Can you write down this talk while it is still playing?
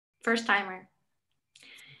First timer.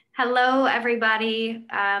 Hello, everybody.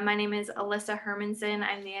 My name is Alyssa Hermanson.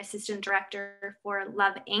 I'm the Assistant Director for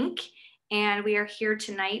LOV Inc. And we are here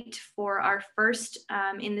tonight for our first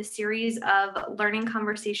in the series of Learning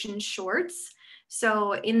Conversation Shorts.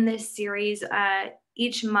 So in this series,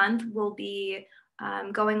 each month we'll be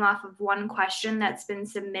going off of one question that's been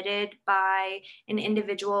submitted by an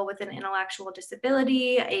individual with an intellectual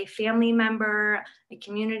disability, a family member, a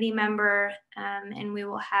community member, and we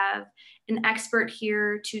will have an expert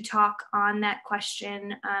here to talk on that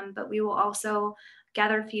question, but we will also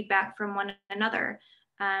gather feedback from one another.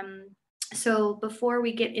 So before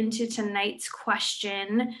we get into tonight's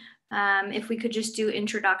question, if we could just do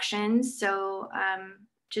introductions. So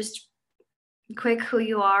just quick who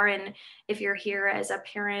you are and if you're here as a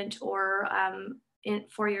parent or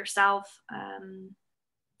for yourself,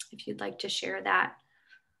 if you'd like to share that.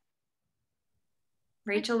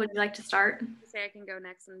 Rachel, would you like to start? Say I can go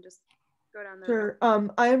next and just go down there.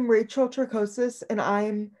 Sure. I'm Rachel Tricosis, and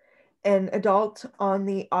I'm an adult on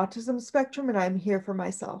the autism spectrum, and I'm here for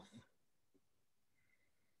myself.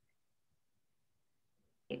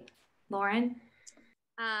 Lauren?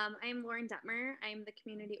 I'm Lauren Detmer. I'm the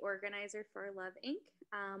community organizer for LOV Inc.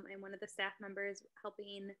 I'm one of the staff members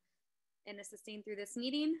helping and assisting through this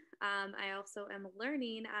meeting. I also am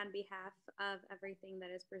learning on behalf of everything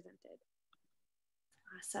that is presented.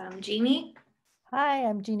 Awesome. Jeannie? Hi,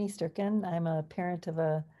 I'm Jeannie Sturkin. I'm a parent of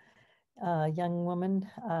a young woman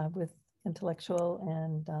with intellectual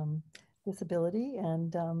and disability,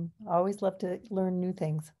 and I always love to learn new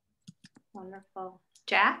things. Wonderful.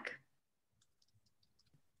 Jack?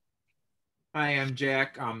 Hi, I'm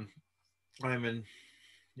Jack. I'm a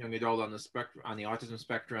young adult on the spectrum, on the autism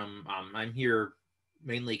spectrum. I'm here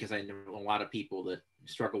mainly because I know a lot of people that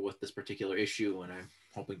struggle with this particular issue, and I'm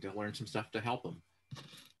hoping to learn some stuff to help them.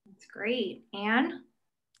 That's great. Anne?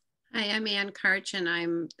 Hi, I'm Ann Karch, and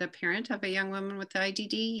I'm the parent of a young woman with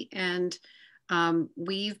IDD, and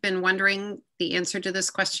we've been wondering the answer to this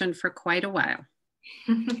question for quite a while.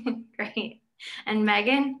 Great. And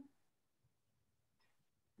Megan?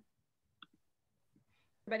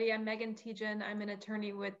 Everybody, I'm Megan Tejan. I'm an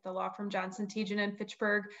attorney with the law firm Johnson, Tejan and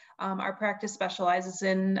Fitchburg. Our practice specializes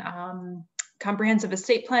in comprehensive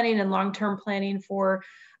estate planning and long-term planning for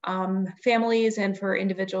families and for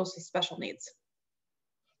individuals with special needs.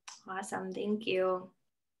 Awesome, thank you.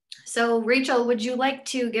 So Rachel, would you like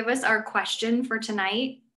to give us our question for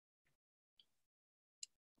tonight?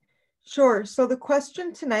 Sure. So the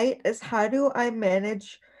question tonight is, how do I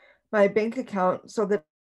manage my bank account so that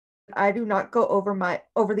I do not go over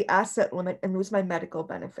the asset limit and lose my medical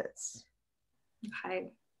benefits?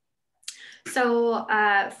 Okay. So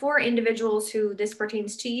for individuals who this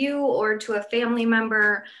pertains to you or to a family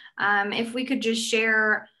member, if we could just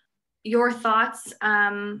share your thoughts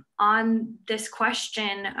on this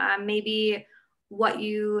question, maybe what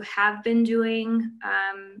you have been doing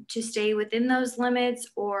to stay within those limits,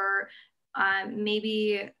 or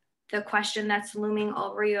maybe the question that's looming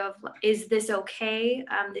over you of, is this okay,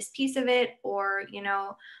 this piece of it, or, you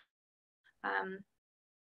know,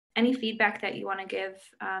 any feedback that you want to give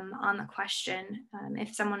on the question,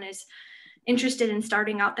 if someone is interested in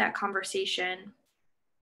starting out that conversation.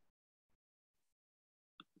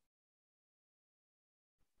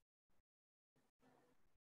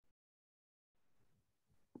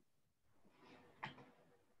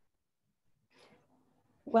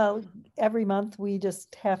 Well, every month we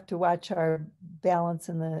just have to watch our balance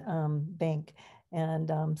in the bank.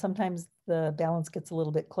 And sometimes the balance gets a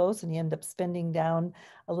little bit close and you end up spending down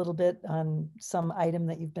a little bit on some item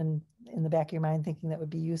that you've been in the back of your mind thinking that would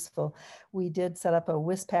be useful. We did set up a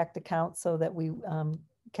WISPACT account so that we,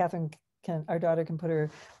 Catherine, our daughter can put her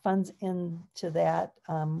funds into that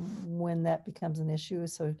when that becomes an issue.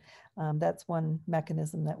 So that's one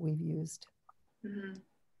mechanism that we've used. Mm-hmm.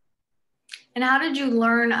 And how did you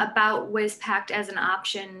learn about WISPACT as an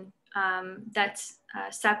option that's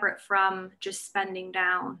separate from just spending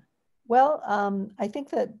down? Well, I think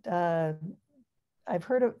that I've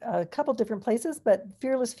heard of a couple different places, but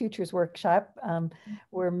Fearless Futures Workshop,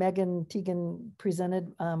 where Megan Tegan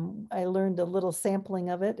presented, I learned a little sampling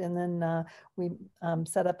of it, and then we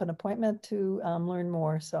set up an appointment to learn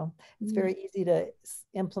more. So it's very easy to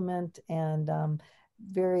implement and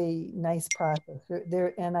very nice process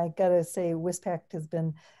there. And I gotta say, WISPACT has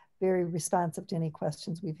been very responsive to any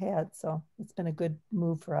questions we've had. So it's been a good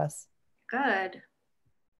move for us. Good.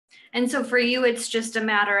 And so for you, it's just a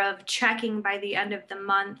matter of checking by the end of the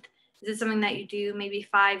month. Is it something that you do maybe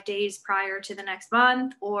 5 days prior to the next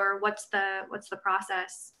month, or what's the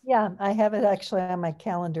process? Yeah, I have it actually on my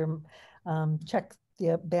calendar. Check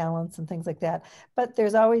the balance and things like that. But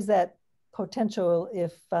there's always that potential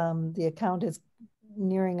if the account is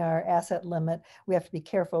nearing our asset limit, we have to be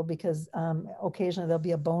careful because occasionally there'll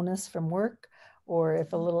be a bonus from work, or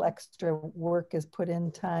if a little extra work is put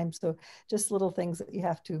in time. So just little things that you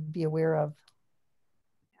have to be aware of.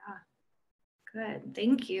 Yeah, good,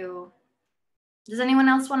 thank you. Does anyone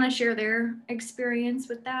else want to share their experience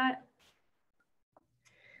with that?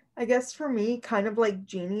 I guess for me, kind of like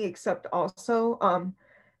Jeannie, except also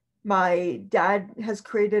my dad has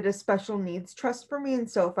created a special needs trust for me. And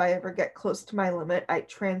so if I ever get close to my limit, I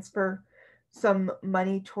transfer some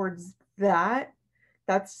money towards that.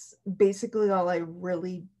 That's basically all I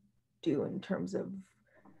really do in terms of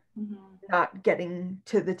not getting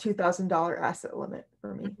to the $2,000 asset limit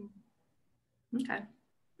for me. Okay.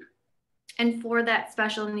 And for that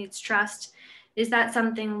special needs trust, is that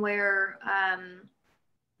something where,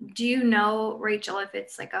 do you know, Rachel, if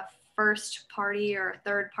it's like a first party or a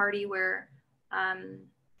third party where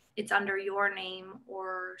it's under your name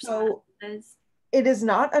or So else's? it is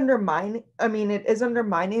not under mine. I mean, it is under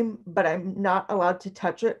my name, but I'm not allowed to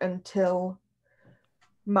touch it until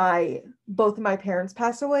both of my parents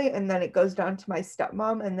pass away, and then it goes down to my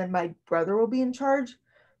stepmom, and then my brother will be in charge.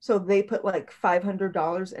 So they put like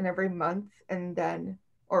 $500 in every month, and then,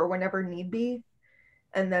 or whenever need be.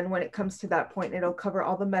 And then when it comes to that point, it'll cover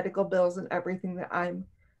all the medical bills and everything that I'm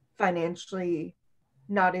financially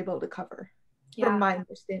not able to cover, from my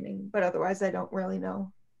understanding. But otherwise, I don't really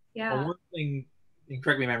know. Yeah. Well, one thing, and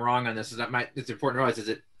correct me if I'm wrong on this, is that it's important to realize is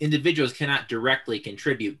that individuals cannot directly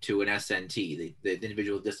contribute to an SNT, the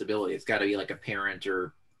individual with disability. It's got to be like a parent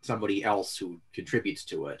or somebody else who contributes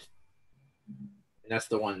to it. And that's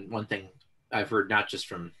the one thing I've heard, not just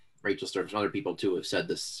from Rachel Sturp, from other people too, have said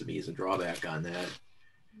this to me as a drawback on that.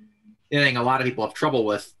 The thing a lot of people have trouble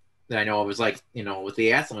with that I know of is like, you know, with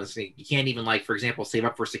the asset limits, you can't even, like, for example, save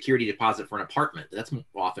up for a security deposit for an apartment. That's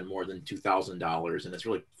often more than $2,000, and it's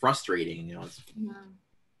really frustrating, you know.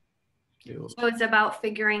 So it's about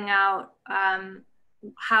figuring out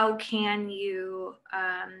how can you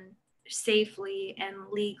safely and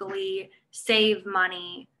legally save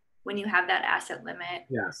money when you have that asset limit.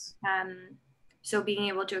 Yes. So being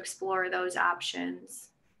able to explore those options.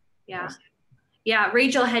 Yeah. Yes. Yeah,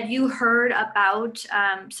 Rachel, had you heard about,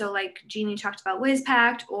 so like Jeannie talked about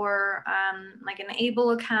WizPact or like an Able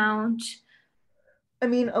account? I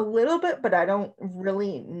mean, a little bit, but I don't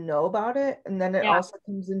really know about it. And then it also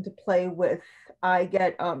comes into play with, I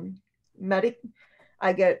get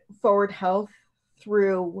I get Forward Health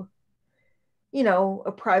through, you know,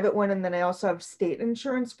 a private one, and then I also have state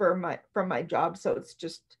insurance from my job. So it's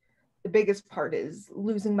just, the biggest part is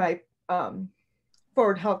losing my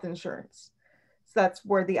Forward Health insurance. So that's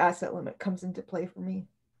where the asset limit comes into play for me.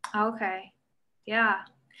 Okay. Yeah.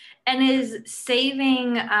 And is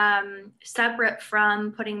saving separate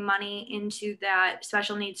from putting money into that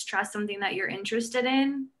special needs trust something that you're interested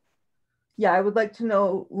in? Yeah, I would like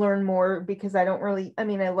to learn more, because I don't really, I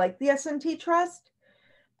mean, I like the S&T trust,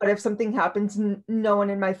 but if something happens, no one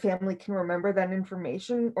in my family can remember that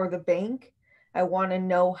information, or the bank. I want to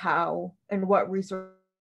know how and what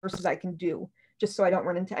resources I can do, just so I don't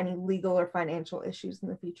run into any legal or financial issues in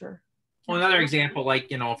the future. Well, another example, like,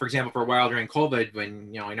 you know, for example, for a while during COVID,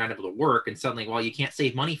 when, you know, you're not able to work, and suddenly, well, you can't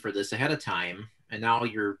save money for this ahead of time, and now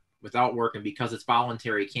you're without work, and because it's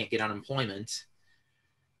voluntary, you can't get unemployment.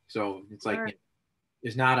 So it's like,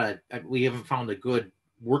 there's not we haven't found a good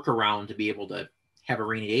workaround to be able to have a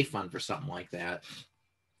rainy day fund for something like that.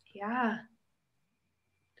 Yeah,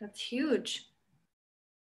 that's huge.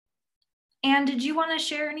 Anne, did you want to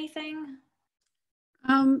share anything?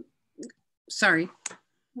 Sorry.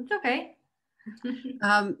 It's okay.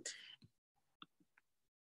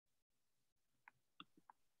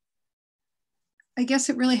 I guess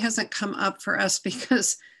it really hasn't come up for us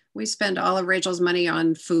because we spend all of Rachel's money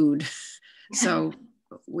on food. So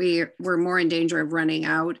we're more in danger of running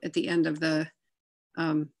out at the end of the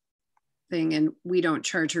thing, and we don't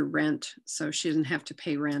charge her rent, so she doesn't have to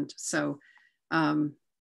pay rent. So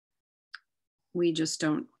we just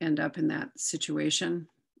don't end up in that situation.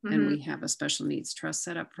 Mm-hmm. And we have a special needs trust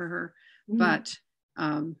set up for her. Mm-hmm. But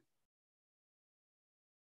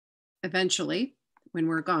eventually, when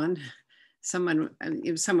we're gone, someone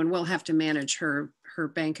will have to manage her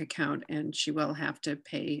bank account, and she will have to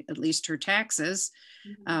pay at least her taxes,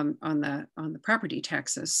 mm-hmm. on the property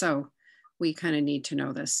taxes. So we kind of need to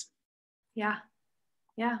know this. Yeah.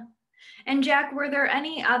 Yeah. And Jack, were there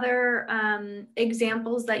any other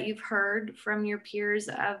examples that you've heard from your peers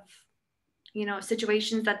of, you know,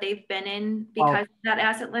 situations that they've been in because of that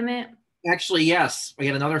asset limit? Actually, yes. We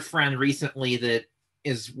had another friend recently that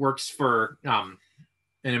works for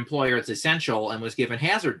an employer that's essential and was given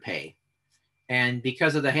hazard pay. And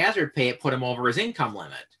because of the hazard pay, it put him over his income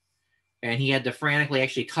limit. And he had to frantically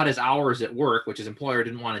actually cut his hours at work, which his employer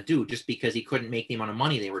didn't want to do, just because he couldn't make the amount of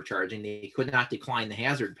money they were charging. They could not decline the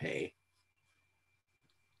hazard pay.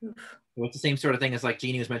 Oof. So it's the same sort of thing as like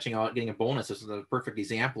Jeannie was mentioning about getting a bonus. This is a perfect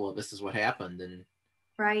example of this is what happened. And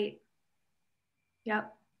right.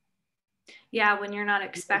 Yep. Yeah, when you're not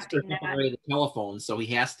expecting that. The telephone, so they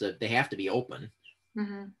have to be open.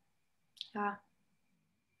 Mm-hmm. Yeah.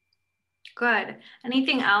 Good.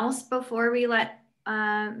 Anything else before we let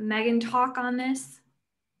Megan talk on this?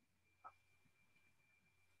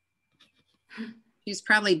 She's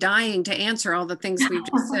probably dying to answer all the things we've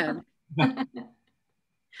just said.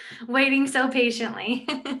 Waiting so patiently.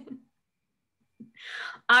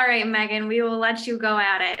 All right, Megan, we will let you go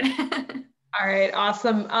at it. All right,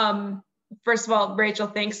 awesome. First of all, Rachel,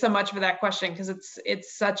 thanks so much for that question, because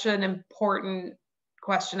it's such an important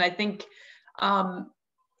question. I think a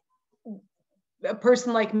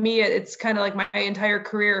person like me, it's kind of like my entire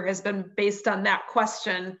career has been based on that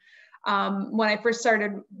question. When I first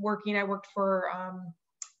started working, I worked for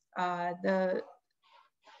the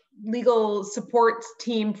legal support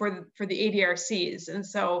team for the ADRCs. And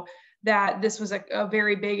so this was a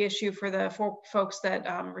very big issue for the folks that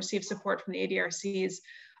receive support from the ADRCs.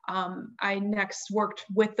 I next worked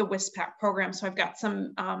with the WISPAC program, so I've got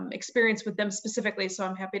some experience with them specifically, so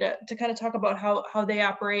I'm happy to kind of talk about how they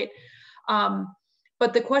operate.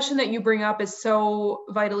 But the question that you bring up is so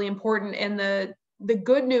vitally important, and the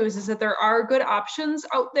good news is that there are good options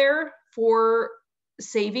out there for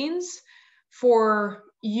savings for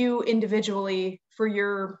you individually, for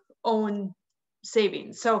your own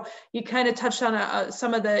savings. So you kind of touched on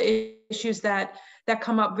some of the issues that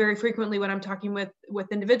come up very frequently when I'm talking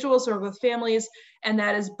with individuals or with families, and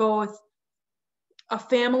that is both a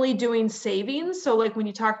family doing savings. So like when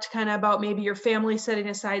you talked kind of about maybe your family setting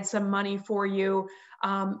aside some money for you,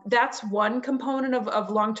 that's one component of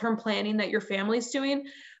long-term planning that your family's doing.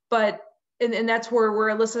 But and that's where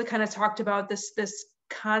Alyssa kind of talked about this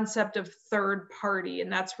concept of third party,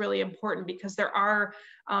 and that's really important because there are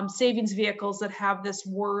savings vehicles that have this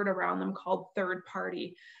word around them called third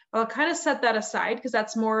party. I'll kind of set that aside because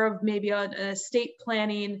that's more of maybe an estate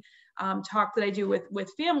planning talk that I do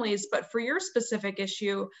with families. But for your specific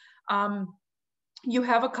issue, you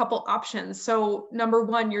have a couple options. So number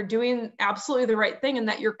one, you're doing absolutely the right thing in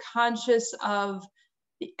that you're conscious of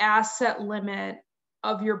the asset limit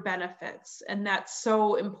of your benefits, and that's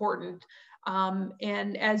so important.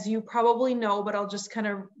 And as you probably know, but I'll just kind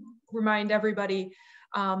of remind everybody,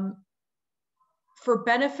 for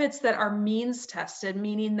benefits that are means tested,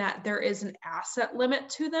 meaning that there is an asset limit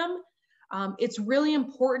to them, it's really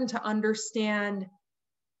important to understand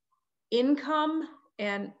income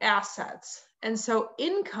and assets. And so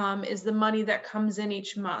income is the money that comes in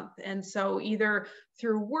each month. And so either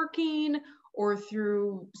through working or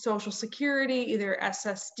through Social Security, either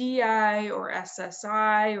SSDI or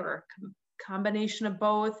SSI or a combination of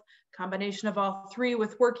both, combination of all three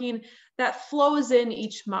with working, that flows in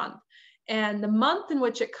each month. And the month in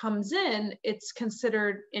which it comes in, it's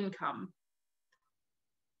considered income.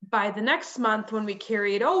 By the next month, when we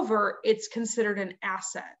carry it over, it's considered an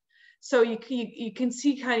asset. So you can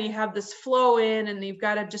see kind of you have this flow in, and you've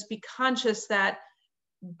got to just be conscious that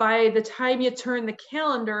by the time you turn the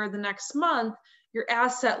calendar the next month, your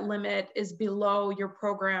asset limit is below your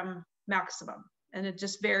program maximum. And it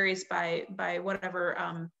just varies by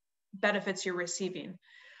whatever benefits you're receiving.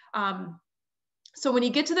 So when you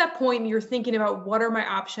get to that point and you're thinking about what are my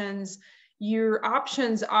options, your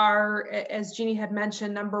options are, as Jeannie had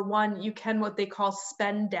mentioned, number one, you can what they call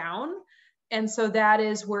spend down. And so that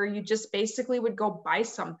is where you just basically would go buy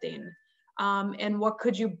something. And what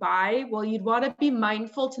could you buy? Well, you'd want to be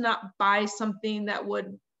mindful to not buy something that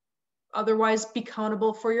would otherwise be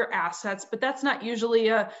countable for your assets, but that's not usually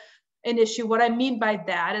an issue. What I mean by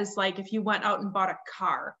that is like if you went out and bought a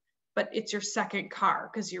car, but it's your second car,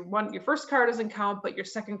 because your first car doesn't count, but your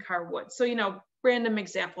second car would. So, random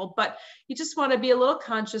example, but you just want to be a little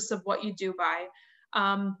conscious of what you do buy.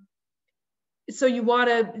 So you want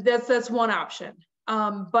to, that's one option.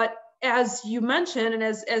 But as you mentioned, and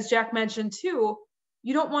as Jack mentioned too,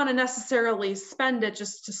 you don't want to necessarily spend it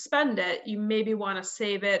just to spend it. You maybe want to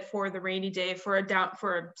save it for the rainy day, for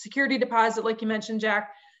a security deposit, like you mentioned,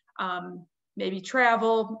 Jack, maybe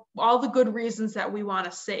travel, all the good reasons that we want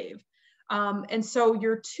to save. And so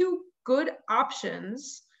your two good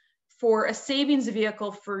options for a savings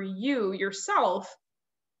vehicle for you yourself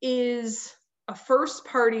is a first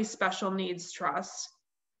party special needs trust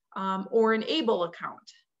or an ABLE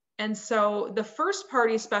account. And so the first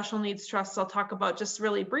party special needs trusts I'll talk about just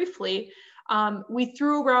really briefly, we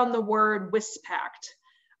threw around the word WISPACT.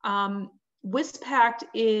 WISPACT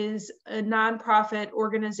is a nonprofit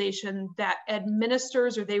organization that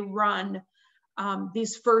administers, or they run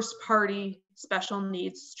these first party special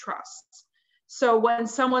needs trusts. So when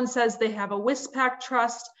someone says they have a WISPACT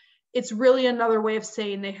trust, it's really another way of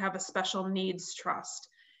saying they have a special needs trust.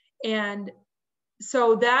 And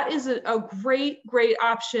so that is a great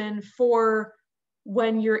option for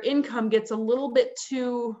when your income gets a little bit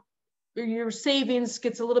too, or your savings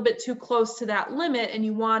gets a little bit too close to that limit, and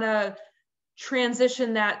you want to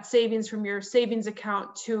transition that savings from your savings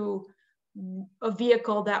account to a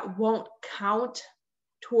vehicle that won't count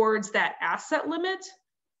towards that asset limit.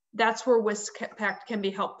 That's where WISPACT can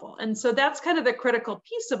be helpful. And so that's kind of the critical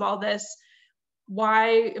piece of all this.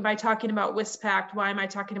 Why am I talking about WISPACT? Why am I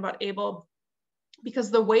talking about ABLE?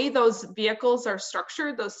 Because the way those vehicles are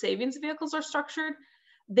structured, those savings vehicles are structured,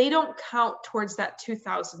 they don't count towards that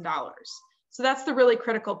 $2,000. So that's the really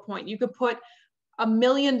critical point. You could put $1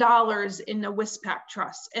 million in a WISPACT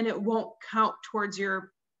trust and it won't count towards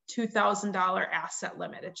your $2,000 asset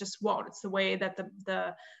limit. It just won't. It's the way that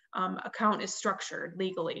the account is structured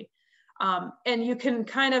legally. And you can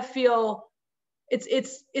kind of feel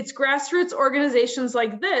it's grassroots organizations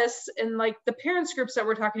like this and like the parents groups that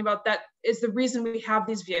we're talking about, that is the reason we have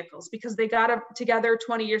these vehicles, because they got together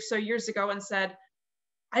 20 or so years ago and said,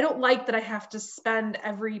 I don't like that I have to spend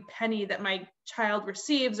every penny that my child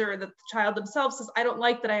receives, or that the child themselves says, I don't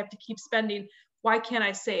like that I have to keep spending. Why can't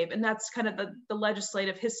I save? And that's kind of the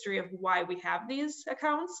legislative history of why we have these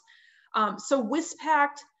accounts. So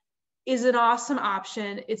WISPACT is an awesome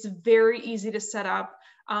option. It's very easy to set up.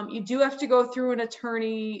 You do have to go through an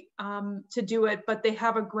attorney to do it, but they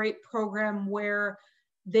have a great program where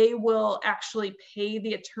they will actually pay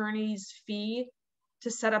the attorney's fee to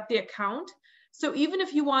set up the account. So even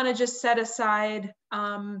if you want to just set aside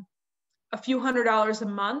a few $100s a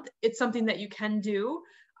month, it's something that you can do.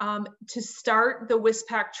 To start the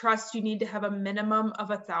WISPACT trust, you need to have a minimum of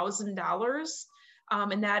 $1,000.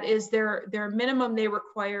 And that is their minimum they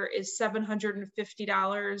require is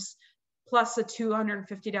 $750 plus a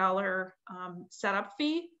 $250 setup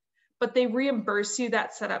fee, but they reimburse you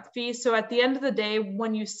that setup fee. So at the end of the day,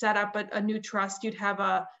 when you set up a new trust, you'd have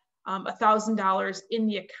 $1,000 in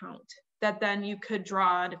the account that then you could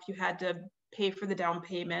draw on if you had to pay for the down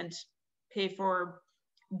payment, pay for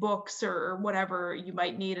books or whatever you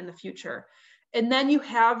might need in the future. And then you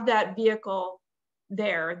have that vehicle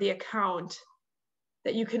there, the account,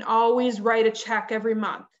 that you can always write a check every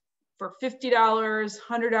month for $50,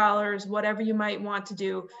 $100, whatever you might want to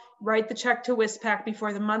do. Write the check to WISPACT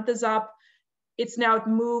before the month is up. It's now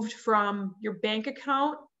moved from your bank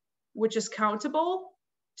account, which is countable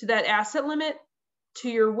to that asset limit, to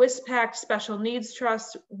your WISPACT special needs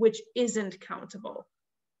trust, which isn't countable.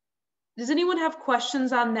 Does anyone have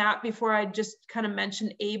questions on that before I just kind of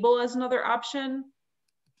mention ABLE as another option?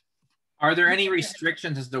 Are there any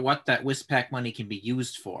restrictions as to what that WISPACT money can be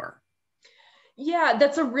used for? Yeah,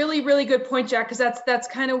 that's a really, really good point, Jack, because that's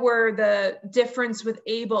kind of where the difference with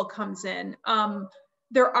ABLE comes in.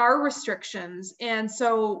 There are restrictions. And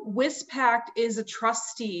so WISPACT is a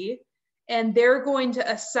trustee, and they're going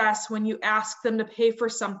to assess when you ask them to pay for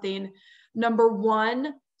something. Number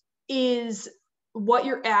one is what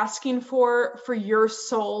you're asking for your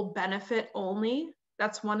sole benefit only.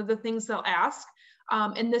 That's one of the things they'll ask.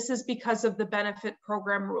 And this is because of the benefit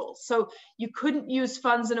program rules. So you couldn't use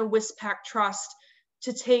funds in a WISPACT trust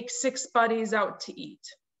to take 6 buddies out to eat.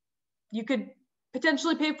 You could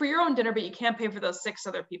potentially pay for your own dinner, but you can't pay for those 6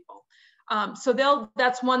 other people. So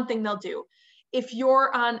that's one thing they'll do. If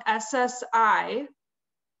you're on SSI,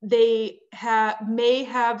 they may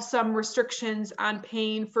have some restrictions on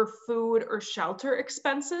paying for food or shelter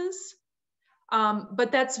expenses,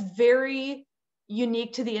 but that's very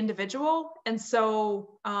unique to the individual. And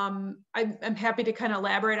so I'm happy to kind of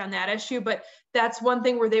elaborate on that issue, but that's one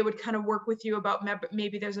thing where they would kind of work with you about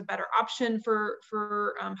maybe there's a better option for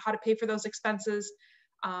how to pay for those expenses.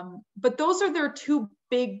 But those are their 2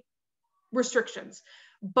 big restrictions.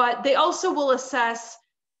 But they also will assess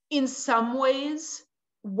in some ways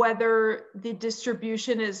whether the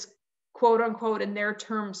distribution is quote unquote in their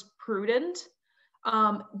terms prudent.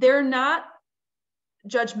 They're not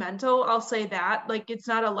judgmental, I'll say that. Like, it's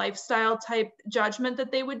not a lifestyle type judgment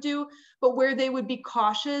that they would do, but where they would be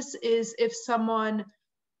cautious is if someone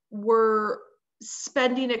were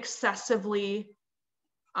spending excessively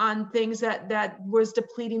on things that was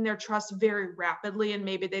depleting their trust very rapidly, and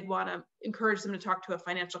maybe they'd want to encourage them to talk to a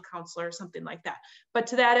financial counselor or something like that. But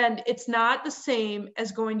to that end, it's not the same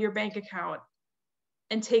as going to your bank account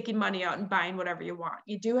and taking money out and buying whatever you want.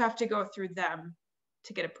 You do have to go through them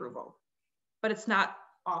to get approval, but it's not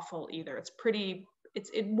awful either.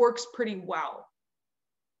 It works pretty well.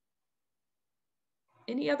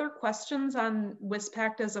 Any other questions on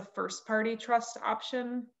WISPAC as a first party trust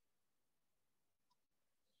option?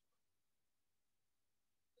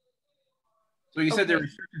 So you said there are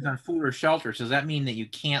restrictions on food or shelter. So does that mean that you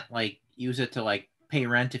can't like use it to like pay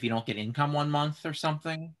rent if you don't get income 1 month or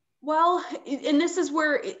something? Well, and this is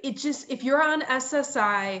where it just, if you're on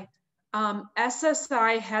SSI,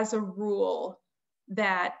 SSI has a rule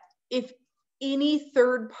that if any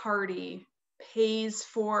third party pays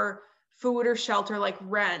for food or shelter like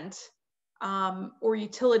rent or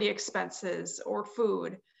utility expenses or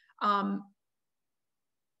food,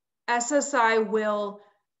 SSI will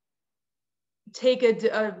take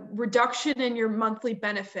a reduction in your monthly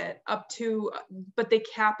benefit up to, but they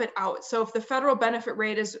cap it out. So if the federal benefit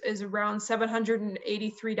rate is around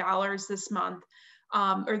 $783 this month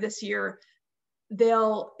or this year,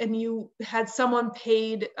 and you had someone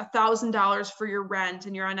paid $1,000 for your rent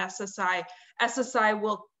and you're on SSI, SSI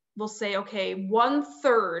will say, okay,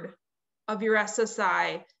 1/3 of your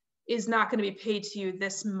SSI is not going to be paid to you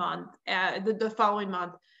this month, the following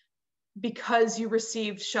month, because you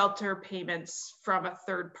received shelter payments from a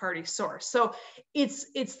third party source. So it's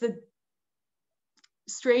the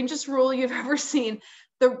strangest rule you've ever seen.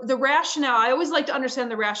 The rationale, I always like to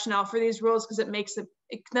understand the rationale for these rules because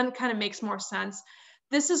it then kind of makes more sense.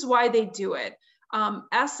 This is why they do it.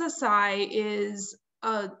 SSI is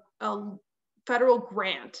a federal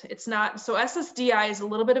grant. It's not, so SSDI is a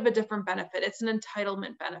little bit of a different benefit. It's an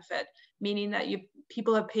entitlement benefit, meaning that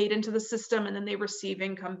people have paid into the system and then they receive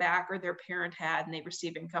income back, or their parent had and they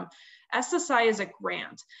receive income. SSI is a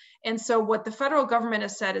grant. And so what the federal government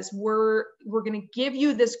has said is we're going to give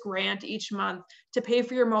you this grant each month to pay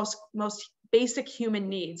for your most basic human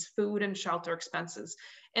needs, food and shelter expenses.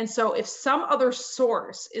 And so if some other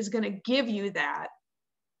source is going to give you that,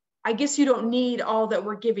 I guess you don't need all that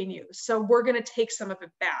we're giving you. So we're going to take some of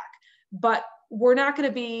it back, but we're not going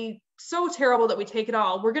to be so terrible that we take it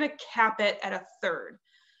all. We're going to cap it at 1/3.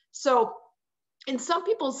 So in some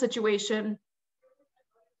people's situation,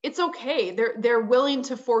 it's okay. They're willing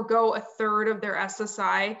to forego 1/3 of their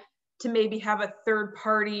SSI to maybe have a third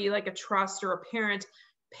party, like a trust or a parent,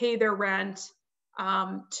 pay their rent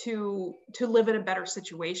to live in a better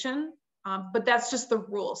situation. But that's just the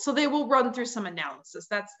rule. So they will run through some analysis.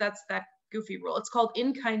 That's that goofy rule. It's called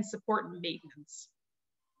in-kind support and maintenance.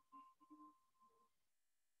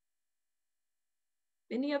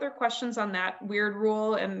 Any other questions on that weird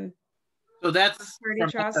rule? And so that's from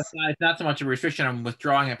SSI, it's not so much a restriction on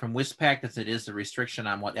withdrawing it from WISPAC as it is the restriction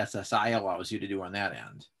on what SSI allows you to do on that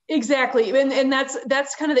end. Exactly, and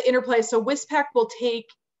that's kind of the interplay. So WISPAC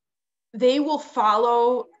they will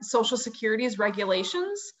follow Social Security's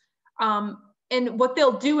regulations. And what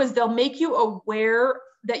they'll do is they'll make you aware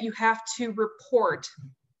that you have to report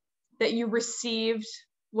that you received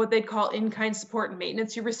what they'd call in-kind support and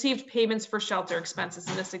maintenance. You received payments for shelter expenses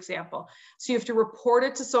in this example. So you have to report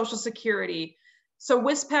it to Social Security. So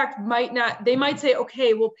WISPAC they might say,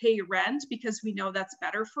 okay, we'll pay you rent because we know that's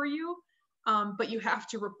better for you. But you have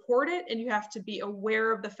to report it and you have to be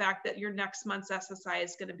aware of the fact that your next month's SSI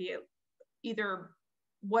is going to be either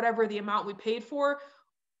whatever the amount we paid for,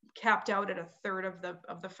 capped out at 1/3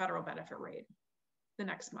 of the federal benefit rate the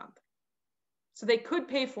next month. So they could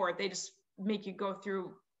pay for it. They just make you go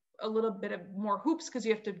through a little bit of more hoops because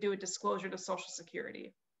you have to do a disclosure to Social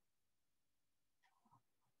Security.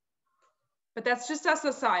 But that's just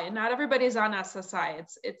SSI, and not everybody's on SSI.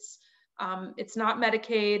 It's not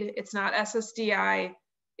Medicaid, it's not SSDI,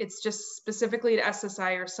 it's just specifically to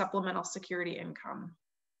SSI or supplemental security income.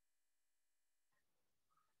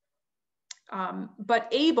 But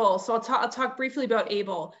ABLE, so I'll talk briefly about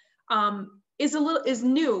ABLE, is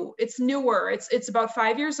new. It's newer. It's about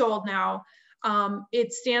 5 years old now.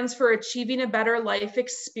 It stands for Achieving a Better Life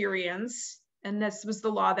Experience, and this was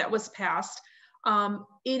the law that was passed.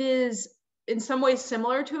 It is in some ways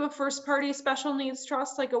similar to a first party special needs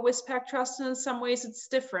trust, like a WISPAC trust, and in some ways it's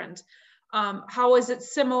different. How is it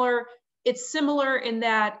similar? It's similar in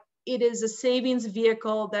that it is a savings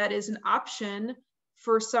vehicle that is an option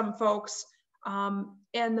for some folks.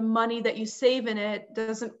 And the money that you save in it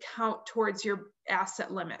doesn't count towards your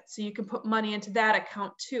asset limit. So you can put money into that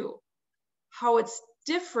account too. How it's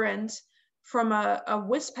different from a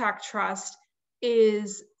WISPAC trust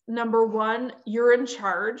is, number one, you're in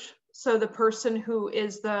charge. So the person who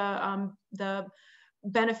is the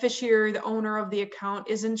beneficiary, the owner of the account,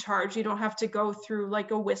 is in charge. You don't have to go through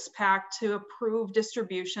like a WISPAC to approve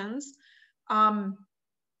distributions.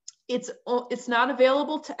 it's not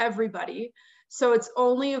available to everybody. So it's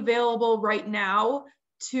only available right now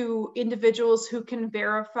to individuals who can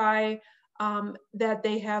verify that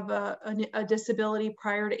they have a disability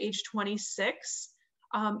prior to age 26.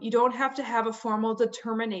 You don't have to have a formal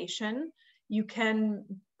determination. You can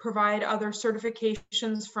provide other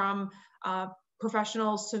certifications from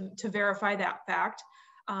professionals to verify that fact.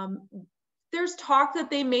 There's talk that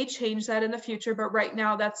they may change that in the future, but right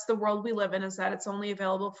now that's the world we live in, is that it's only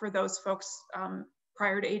available for those folks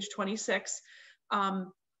prior to age 26.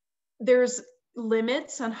 There's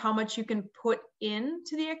limits on how much you can put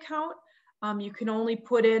into the account. You can only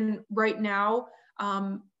put in right now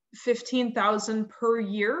 $15,000 per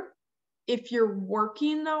year. If you're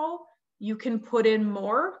working though, you can put in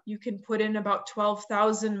more. You can put in about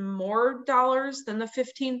 $12,000 more dollars than the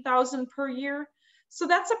 $15,000 per year. So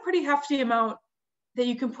that's a pretty hefty amount that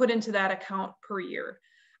you can put into that account per year,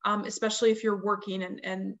 especially if you're working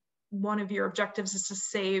and one of your objectives is to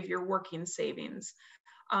save your working savings.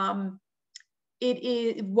 It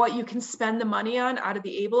is what you can spend the money on out of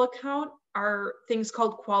the ABLE account are things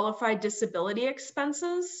called qualified disability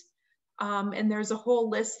expenses. And there's a whole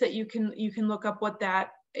list that you can look up what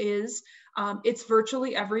that is. It's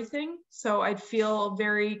virtually everything. So I'd feel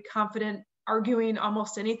very confident arguing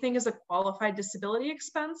almost anything is a qualified disability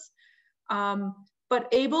expense. But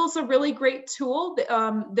ABLE is a really great tool.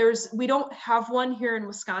 We don't have one here in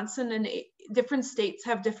Wisconsin, and different states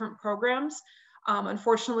have different programs.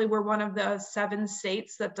 Unfortunately, we're one of the 7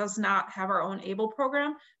 states that does not have our own ABLE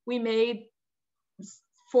program. We may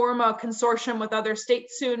form a consortium with other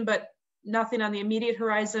states soon, but nothing on the immediate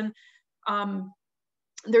horizon.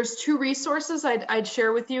 There's 2 resources I'd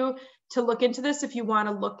share with you to look into this if you want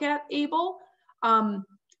to look at ABLE.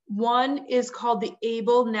 One is called the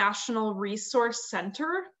ABLE National Resource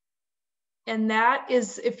Center. And that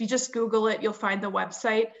is, if you just Google it, you'll find the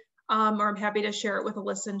website, or I'm happy to share it with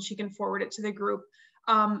Alyssa and she can forward it to the group.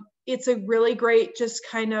 It's a really great just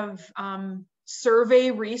kind of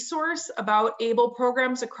survey resource about ABLE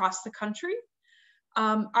programs across the country.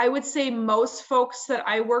 I would say most folks that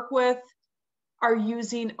I work with are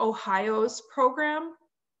using Ohio's program,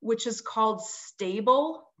 which is called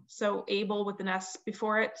STABLE. So ABLE with an S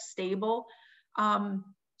before it, STABLE.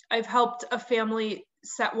 I've helped a family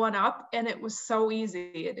set one up and it was so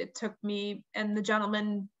easy. It took me and the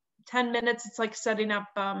gentleman 10 minutes. It's like setting up,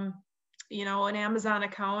 you know, an Amazon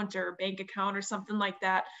account or a bank account or something like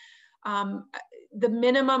that. The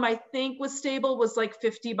minimum I think was STABLE was like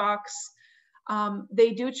 $50.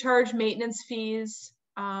 They do charge maintenance fees.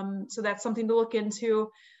 So that's something to look into.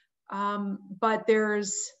 But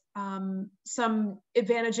there's some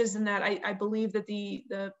advantages in that. I believe that the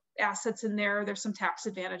assets in there's some tax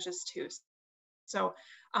advantages too. So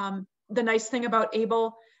the nice thing about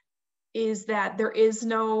ABLE is that there is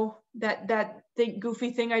no, that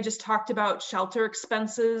goofy thing I just talked about, shelter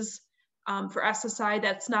expenses for SSI,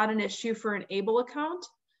 that's not an issue for an ABLE account.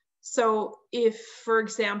 So if, for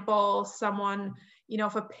example, someone, you know,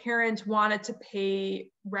 if a parent wanted to pay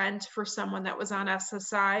rent for someone that was on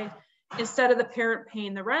SSI, instead of the parent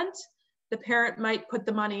paying the rent, the parent might put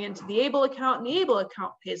the money into the ABLE account and the ABLE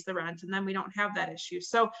account pays the rent, and then we don't have that issue.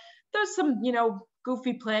 So there's some, you know,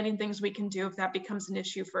 goofy planning things we can do if that becomes an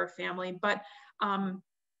issue for a family. But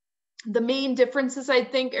the main differences, I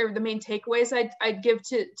think, or the main takeaways I'd give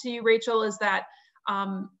to you, Rachel, is that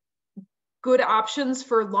good options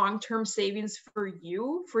for long-term savings for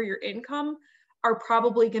you, for your income, are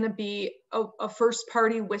probably going to be a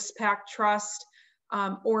first-party WISPAC trust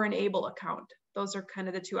or an ABLE account. Those are kind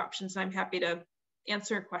of the 2 options. I'm happy to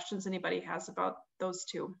answer questions anybody has about those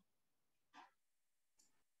 2.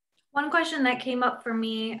 One question that came up for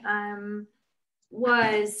me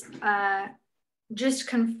was just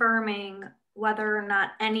confirming whether or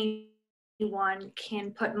not anyone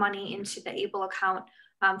can put money into the ABLE account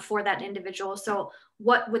for that individual. So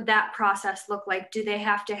what would that process look like? Do they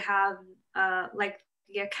have to have like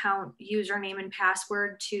the account username and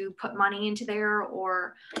password to put money into there,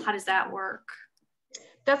 or how does that work?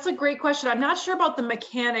 That's a great question. I'm not sure about the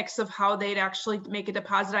mechanics of how they'd actually make a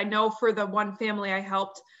deposit. I know for the one family I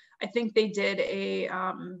helped, I think they did a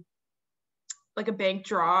like a bank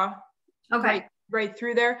draw, okay, right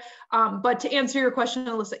through there. But to answer your question,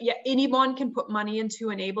 Alyssa, yeah, anyone can put money into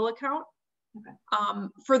an ABLE account. Okay.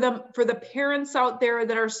 For the parents out there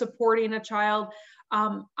that are supporting a child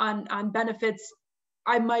on benefits,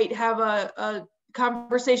 I might have a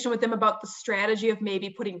conversation with them about the strategy of maybe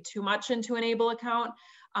putting too much into an ABLE account.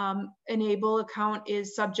 An ABLE account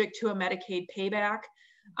is subject to a Medicaid payback.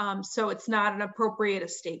 So it's not an appropriate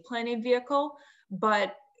estate planning vehicle,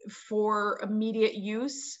 but for immediate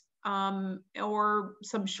use, or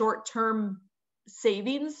some short-term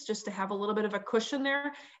savings just to have a little bit of a cushion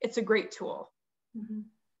there, it's a great tool. Mm-hmm.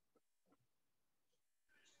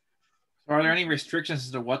 So are there any restrictions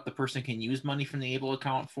as to what the person can use money from the ABLE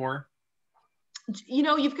account for? You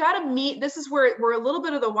know, you've got to meet, this is where we're a little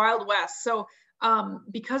bit of the Wild West. So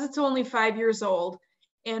because it's only 5 years old,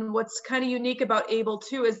 and what's kind of unique about ABLE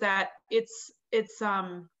too is that it's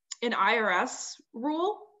an IRS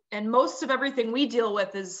rule, and most of everything we deal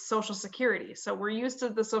with is Social Security. So we're used to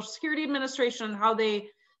the Social Security Administration and how they,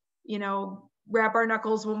 you know, wrap our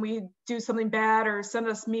knuckles when we do something bad or send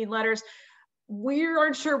us mean letters. We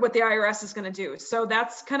aren't sure what the IRS is going to do. So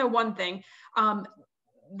that's kind of one thing.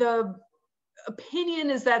 The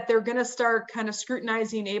opinion is that they're going to start kind of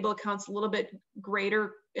scrutinizing ABLE accounts a little bit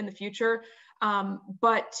greater in the future.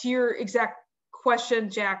 But to your exact question,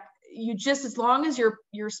 Jack, you just, as long as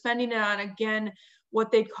you're spending it on, again, what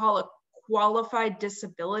they call a qualified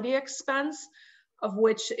disability expense, of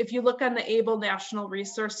which if you look on the ABLE National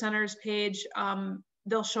Resource Center's page,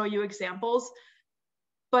 they'll show you examples.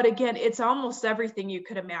 But again, it's almost everything you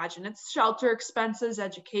could imagine. It's shelter expenses,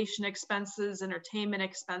 education expenses, entertainment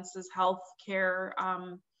expenses, health care,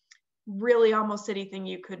 really almost anything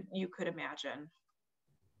you could imagine.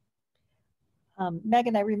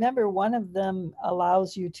 Megan, I remember one of them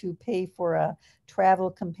allows you to pay for a travel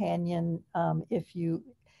companion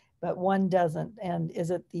but one doesn't. And is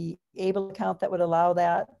it the ABLE account that would allow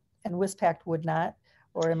that and WISPAC would not?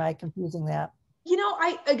 Or am I confusing that? You know,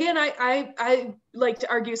 I like to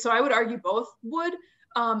argue, so I would argue both would.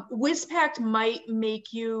 WISPAC might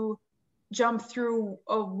make you jump through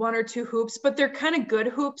one or two hoops, but they're kind of good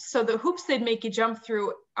hoops. So the hoops they'd make you jump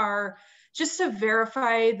through are just to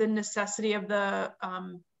verify the necessity of the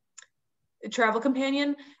travel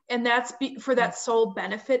companion, and that's for that sole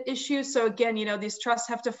benefit issue. So again, you know, these trusts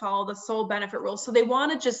have to follow the sole benefit rules. So they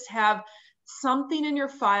want to just have something in your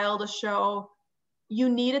file to show you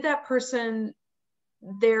needed that person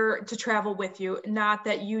there to travel with you, not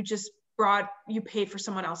that you paid for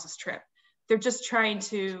someone else's trip. They're just trying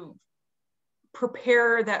to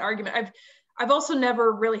prepare that argument. I've also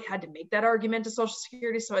never really had to make that argument to Social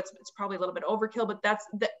Security, so it's probably a little bit overkill,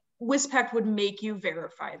 but WISPAC would make you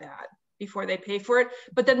verify that before they pay for it,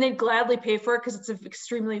 but then they'd gladly pay for it because it's an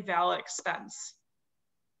extremely valid expense.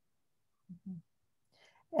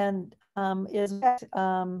 And is that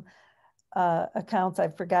accounts,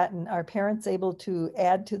 I've forgotten, are parents able to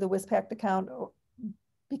add to the WISPAC account?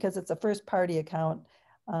 Because it's a first party account,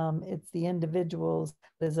 it's the individuals.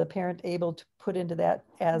 Is a parent able to put into that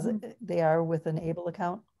as they are with an ABLE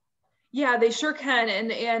account? Yeah, they sure can.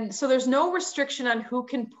 And so there's no restriction on who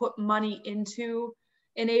can put money into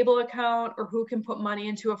an ABLE account or who can put money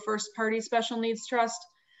into a first party special needs trust.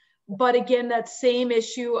 But again, that same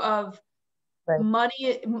issue of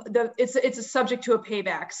money, it's a subject to a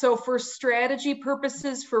payback. So for strategy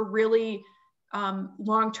purposes, for really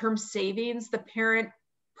long-term savings, the parent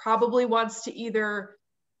probably wants to either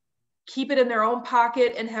keep it in their own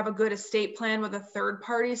pocket and have a good estate plan with a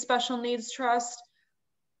third-party special needs trust,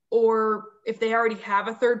 or if they already have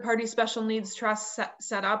a third-party special needs trust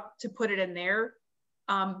set up, to put it in there.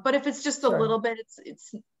 But if it's just a little bit,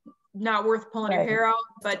 it's not worth pulling your hair out,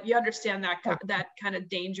 but you understand that kind of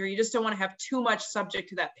danger. You just don't want to have too much subject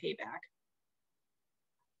to that payback.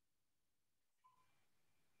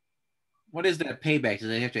 What is that payback? Do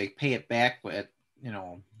they have to pay it back at, you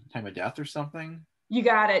know, time of death or something? You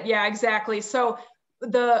got it. Yeah, exactly. So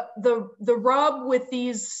the rub with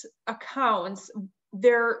these accounts,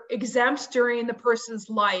 they're exempt during the person's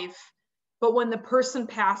life, but when the person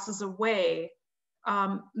passes away,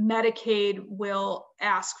 Medicaid will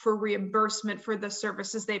ask for reimbursement for the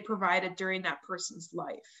services they provided during that person's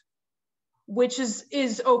life, which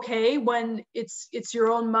is okay when it's your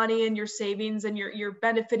own money and your savings and you're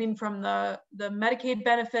benefiting from the Medicaid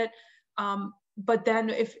benefit. But then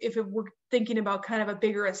if we're thinking about kind of a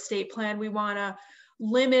bigger estate plan, we want to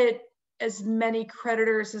limit as many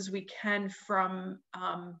creditors as we can from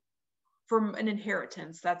an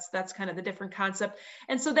inheritance. That's kind of the different concept.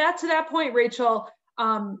 And so to that point, Rachel,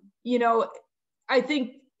 you know, I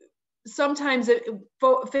think sometimes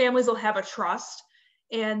families will have a trust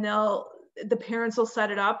and the parents will set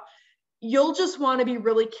it up. You'll just want to be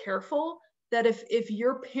really careful that if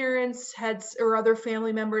your parents or other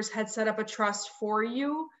family members had set up a trust for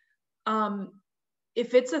you,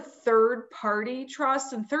 if it's a third party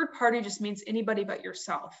trust, and third party just means anybody but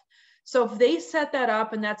yourself. So if they set that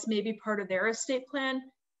up and that's maybe part of their estate plan,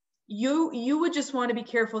 you would just want to be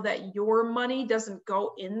careful that your money doesn't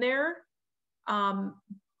go in there,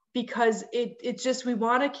 because we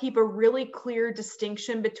want to keep a really clear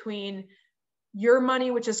distinction between your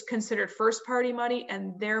money, which is considered first party money,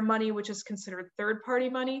 and their money, which is considered third party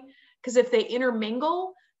money. Because if they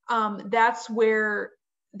intermingle, that's where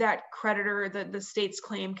that creditor, the state's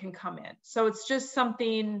claim can come in. So it's just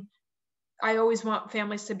something I always want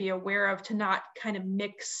families to be aware of, to not kind of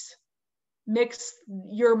mix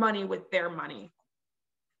your money with their money.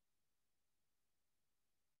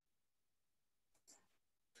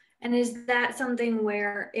 And is that something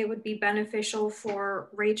where it would be beneficial for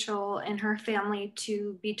Rachel and her family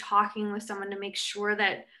to be talking with someone to make sure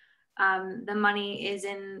that the money is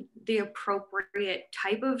in the appropriate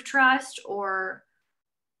type of trust, or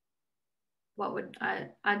what would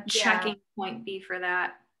a checking point be for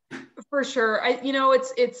that? For sure.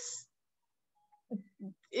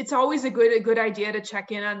 It's always a good idea to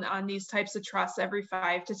check in on these types of trusts every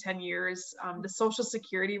 5 to 10 years. The Social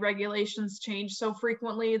Security regulations change so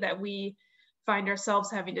frequently that we find ourselves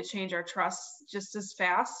having to change our trusts just as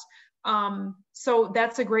fast. So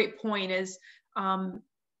that's a great point, is, and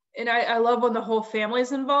I love when the whole family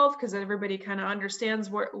is involved, because everybody kind of understands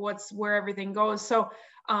where everything goes. So,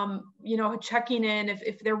 checking in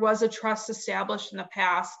if there was a trust established in the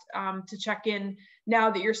past, to check in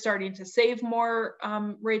now that you're starting to save more,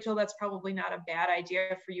 Rachel, that's probably not a bad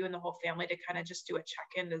idea for you and the whole family to kind of just do a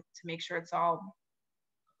check-in to make sure it's all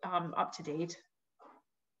up to date.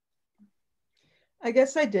 I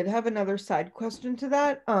guess I did have another side question to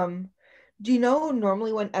that. Do you know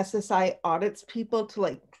normally when SSI audits people to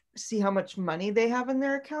like see how much money they have in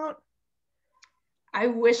their account? I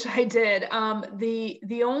wish I did.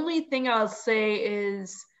 The only thing I'll say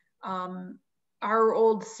is, our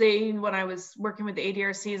old saying when I was working with the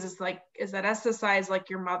ADRCs is that SSI is like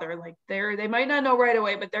your mother. Like they might not know right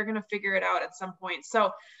away, but they're going to figure it out at some point.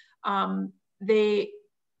 So they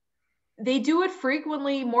do it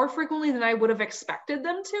frequently, more frequently than I would have expected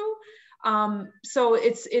them to. So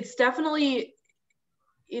it's definitely,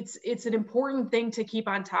 it's an important thing to keep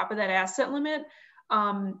on top of that asset limit.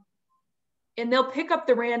 And they'll pick up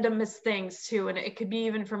the randomest things too. And it could be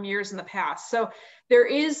even from years in the past. So there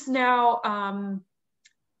is now,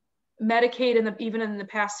 Medicaid even in the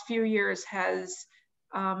past few years has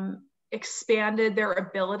expanded their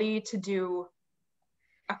ability to do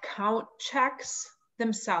account checks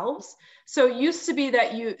themselves. So it used to be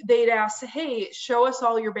that they'd ask, hey, show us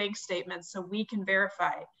all your bank statements so we can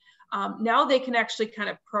verify. Now they can actually kind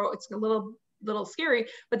of it's a little scary,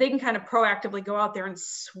 but they can kind of proactively go out there and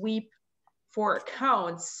sweep for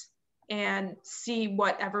accounts and see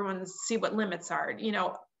what limits are.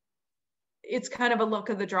 It's kind of a look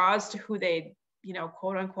of the draw as to who they,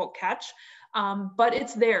 quote unquote catch. But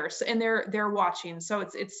it's theirs and they're watching. So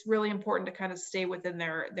it's really important to kind of stay within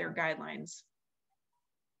their guidelines.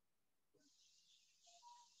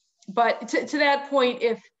 But to that point,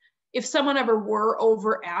 if someone ever were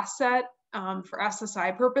over asset for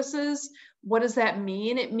SSI purposes, what does that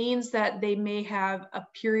mean? It means that they may have a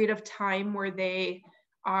period of time where they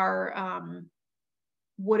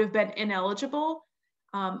would have been ineligible.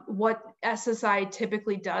 What SSI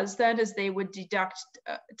typically does then is they would deduct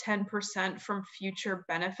 10% from future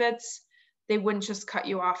benefits. They wouldn't just cut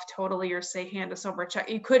you off totally or say, hand us over a check.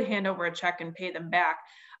 You could hand over a check and pay them back.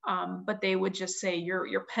 But they would just say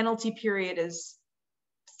your penalty period is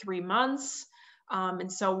 3 months.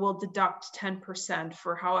 And so we'll deduct 10%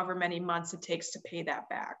 for however many months it takes to pay that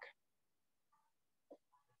back.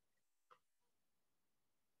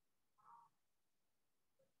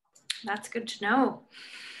 That's good to know.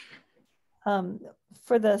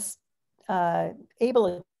 For this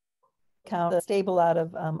ABLE account, the stable out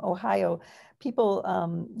of Ohio,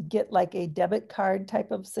 people get like a debit card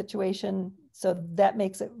type of situation. So that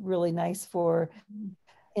makes it really nice for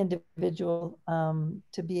individual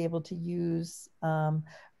to be able to use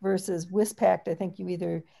versus WISPACT. I think you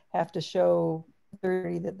either have to show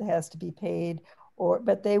 30 that has to be paid,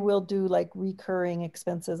 but they will do like recurring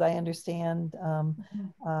expenses. I understand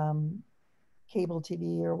cable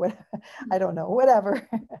TV or what, I don't know, whatever.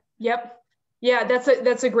 Yep. Yeah,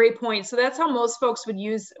 that's a great point. So that's how most folks would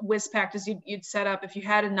use WISPACT, is you'd set up, if you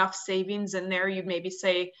had enough savings in there, you'd maybe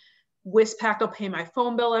say, WISPACT will pay my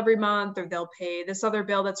phone bill every month, or they'll pay this other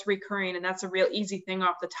bill that's recurring. And that's a real easy thing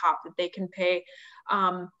off the top that they can pay.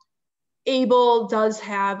 ABLE does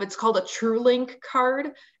have, it's called a TrueLink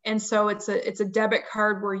card. And so it's a debit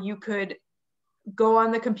card where you could go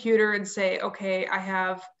on the computer and say, okay, I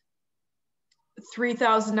have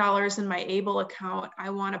 $3,000 in my ABLE account. I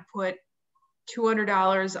want to put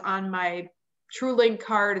 $200 on my TrueLink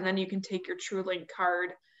card. And then you can take your TrueLink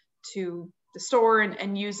card to the store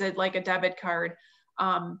and use it like a debit card.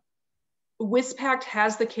 WISPACT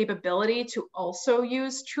has the capability to also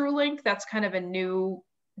use TrueLink. That's kind of a new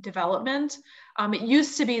development. It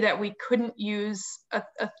used to be that we couldn't use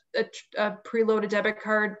a preloaded debit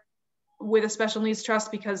card with a special needs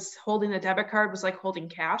trust because holding the debit card was like holding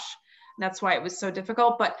cash. And that's why it was so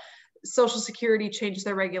difficult. But Social Security changed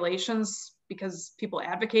their regulations because people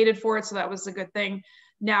advocated for it. So that was a good thing.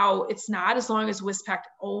 Now it's not, as long as WISPAC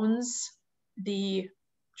owns the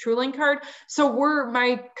TrueLink card. So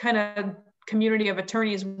my kind of community of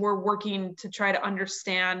attorneys, we're working to try to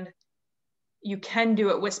understand, you can do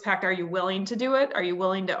it WISPAC. Are you willing to do it? Are you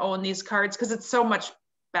willing to own these cards? Because it's so much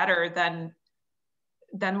better than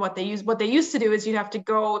what they use. What they used to do is you'd have to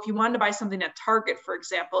go, if you wanted to buy something at Target, for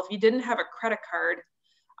example, if you didn't have a credit card,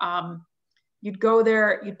 you'd go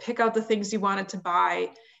there, you'd pick out the things you wanted to buy,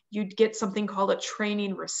 you'd get something called a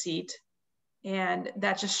training receipt, and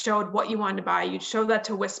that just showed what you wanted to buy. You'd show that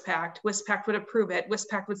to WISPAC. WISPAC would approve it.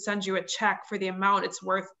 WISPAC would send you a check for the amount it's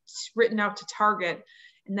worth, written out to Target,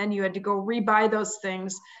 and then you had to go rebuy those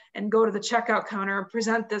things and go to the checkout counter and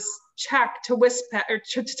present this check to WISPAC or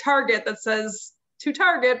to Target that says to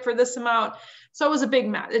Target for this amount. So it was a big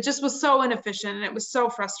mess. It just was so inefficient and it was so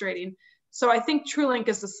frustrating. So I think TrueLink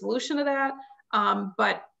is the solution to that,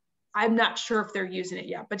 but I'm not sure if they're using it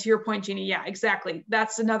yet. But to your point, Jeannie, yeah, exactly.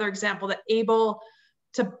 That's another example that able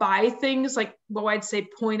to buy things like, well, I'd say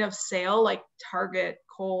point of sale, like Target,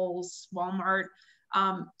 Kohl's, Walmart,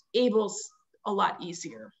 able's a lot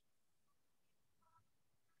easier.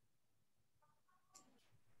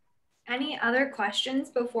 Any other questions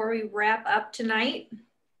before we wrap up tonight?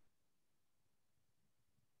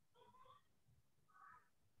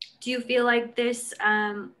 Do you feel like this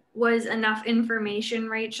was enough information,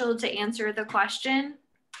 Rachel, to answer the question?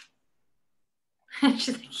 She's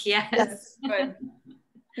like, yes. Yes, good.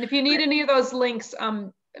 And if you need any of those links,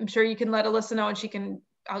 I'm sure you can let Alyssa know and she can.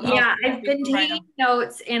 I've been taking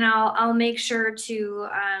notes, and I'll make sure to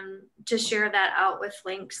share that out with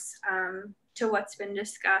links to what's been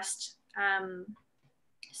discussed.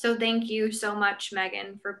 So thank you so much,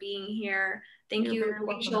 Megan, for being here. Thank you,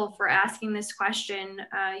 Rachel, for asking this question.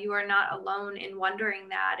 You are not alone in wondering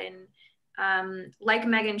that. And like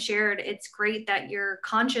Megan shared, it's great that you're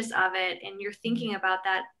conscious of it and you're thinking about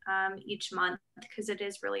that each month, because it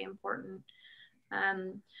is really important.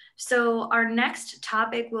 So our next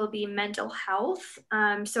topic will be mental health.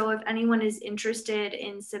 So if anyone is interested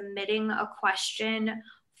in submitting a question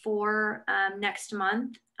for next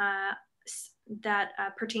month that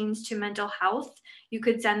pertains to mental health, you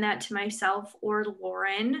could send that to myself or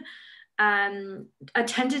Lauren. A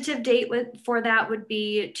tentative date for that would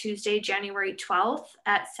be Tuesday, January 12th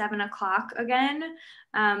at 7 o'clock again.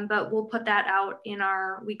 But we'll put that out in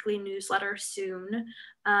our weekly newsletter soon.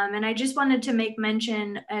 And I just wanted to make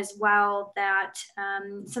mention as well that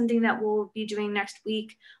something that we'll be doing next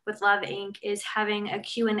week with LOV Inc. is having a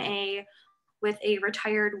Q&A with a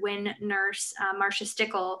retired WIN nurse, Marcia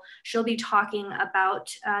Stickle. She'll be talking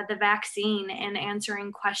about the vaccine and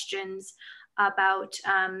answering questions about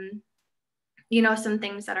some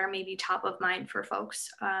things that are maybe top of mind for folks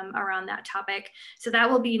around that topic. So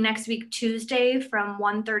that will be next week, Tuesday from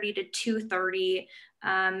 1:30 to 2:30.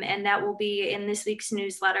 And that will be in this week's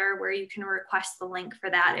newsletter where you can request the link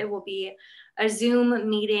for that. It will be a Zoom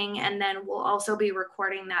meeting, and then we'll also be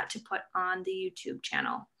recording that to put on the YouTube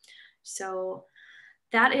channel. So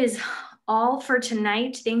that is all for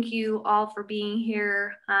tonight. Thank you all for being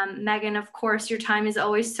here. Megan, of course, your time is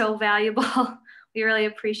always so valuable. We really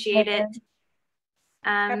appreciate it.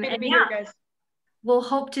 Happy to be here, guys. We'll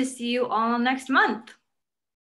hope to see you all next month.